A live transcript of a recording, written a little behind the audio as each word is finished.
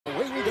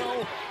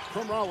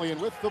from Raleigh, and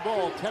with the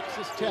ball,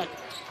 Texas Tech,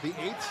 the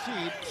 8th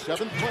seed,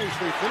 7th place.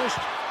 They finished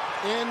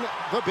in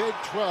the Big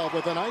 12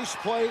 with a nice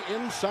play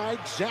inside.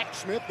 Zach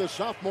Smith, the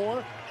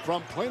sophomore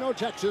from Plano,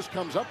 Texas,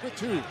 comes up with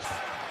 2.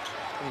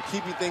 And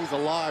keeping things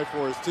alive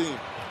for his team.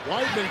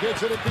 Weidman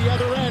gets it at the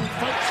other end,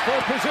 fights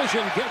for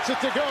position, gets it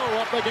to go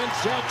up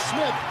against Zach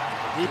Smith.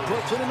 He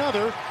puts in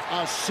another,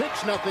 a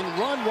 6-0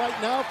 run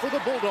right now for the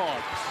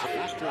Bulldogs.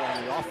 Factor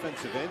on the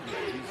offensive end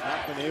here. He's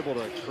not been able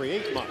to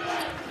create much.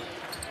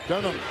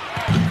 Dunham.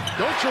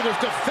 Gocher was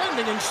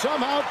defending, and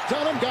somehow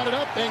Dunham got it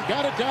up and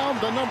got it down.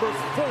 The number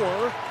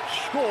 4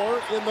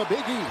 score in the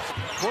Big East.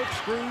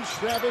 Corkscrew,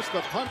 Travis,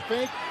 the punt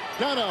fake.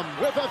 Dunham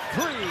with a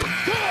 3.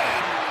 Good!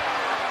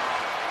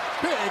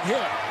 Big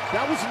hit.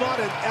 That was not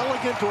an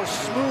elegant or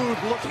smooth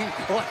looking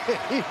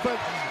play, but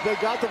they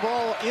got the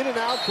ball in and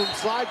out from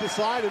side to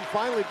side, and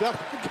finally Dunham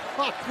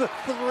got the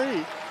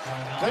 3.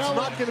 That's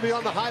not going to be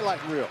on the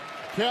highlight reel.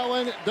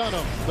 Kellen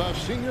Dunham, the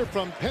senior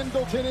from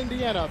Pendleton,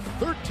 Indiana,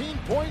 13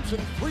 points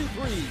and 3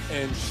 threes.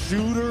 And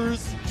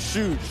shooters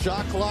shoot.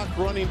 Shot clock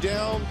running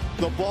down.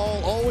 The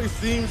ball always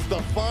seems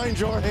to find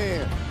your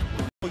hand.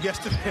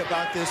 Yesterday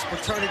about this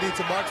fraternity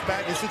to March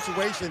Madness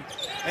situation,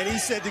 and he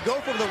said to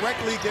go from the rec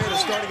league there to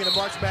starting in a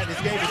March Madness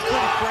game is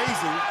pretty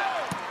crazy.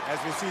 As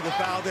we see the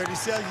foul there, and he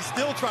says he's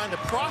still trying to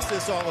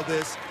process all of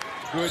this.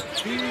 Good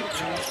feed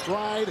and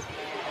stride.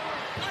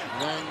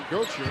 And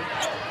Gocher,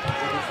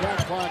 with the shot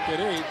clock at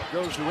 8,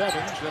 goes to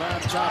Evans, and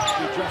on top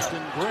to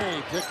Justin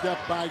Gray, picked up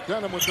by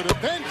Dunham with the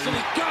defense, and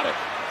he got it.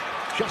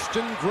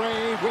 Justin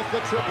Gray with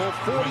the triple,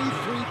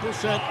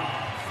 43%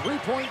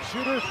 three-point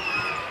shooter.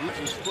 It's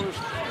his first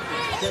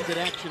extended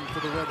action for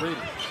the Red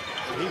Raiders.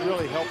 He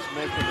really helps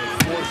make them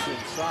a force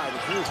inside.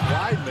 And here's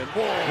Weidman.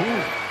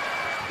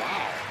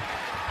 Wow.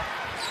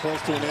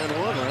 Close to an and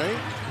one, right?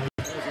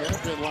 There's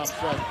the end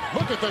lopsided.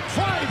 Look at the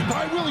drive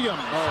by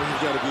Williams. Oh,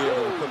 you've got to be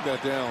able to put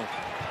that down.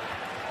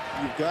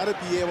 You've got to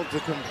be able to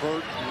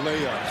convert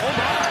layups. Oh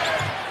my!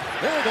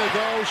 There they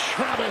go.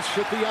 Travis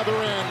at the other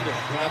end.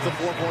 That's a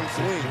 4-point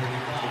swing.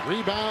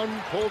 Rebound,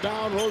 pull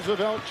down,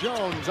 Roosevelt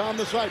Jones on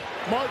the side.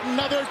 Martin,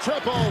 another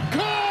triple.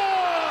 Good!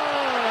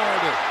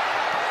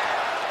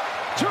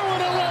 2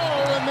 in a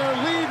row, and their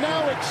lead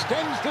now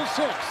extends to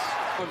 6.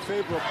 In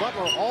favor of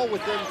Butler, all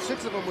within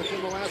 6 of them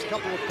within the last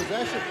couple of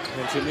possessions.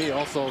 And to me,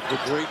 also the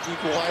great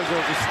equalizer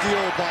of the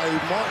steal by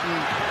Martin.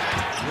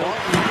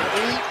 Martin,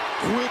 8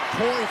 quick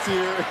points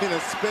here in a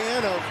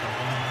span of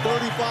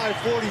 35,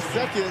 40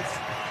 seconds.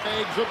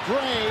 Eggs of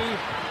Gray.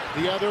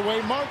 The other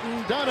way,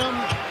 Martin. Dunham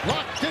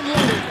locked and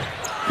loaded.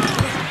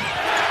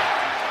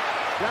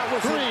 That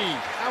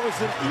was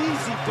an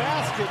easy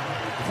basket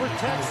for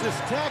Texas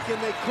Tech,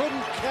 and they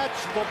couldn't catch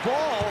the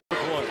ball.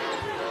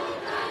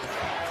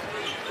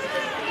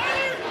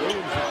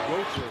 Williams and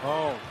Gocher.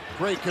 Oh,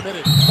 Gray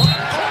committed. Oh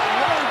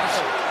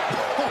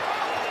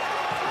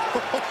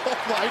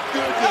my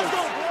goodness.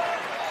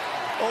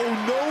 Oh,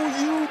 no,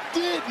 you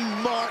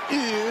didn't,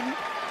 Martin.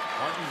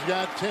 Martin's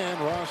got 10,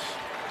 Ross.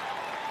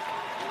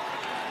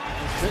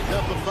 He's picked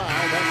up a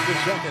foul. That's the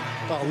second.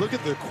 Oh, look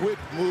at the quick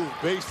move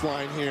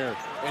baseline here.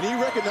 And he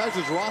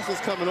recognizes Ross is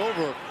coming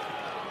over.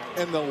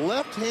 And the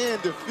left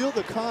hand to feel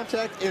the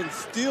contact and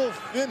still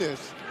finish.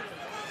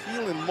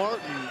 Keelan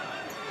Martin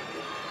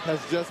has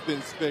just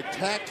been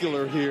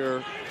spectacular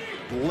here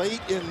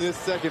late in this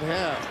second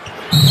half.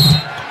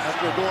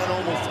 After going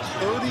almost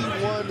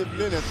 31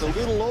 minutes, a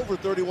little over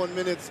 31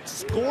 minutes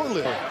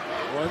scoreless.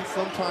 Run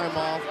some time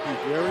off, be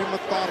very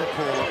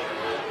methodical,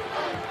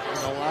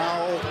 and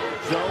allow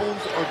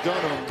Jones or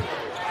Dunham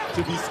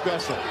to be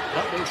special.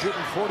 Butler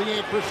shooting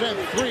 48%.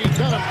 3.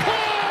 Dunham.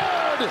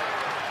 Good!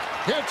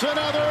 Hits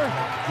another.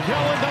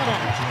 Kellen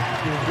Dunham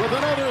with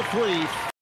another 3.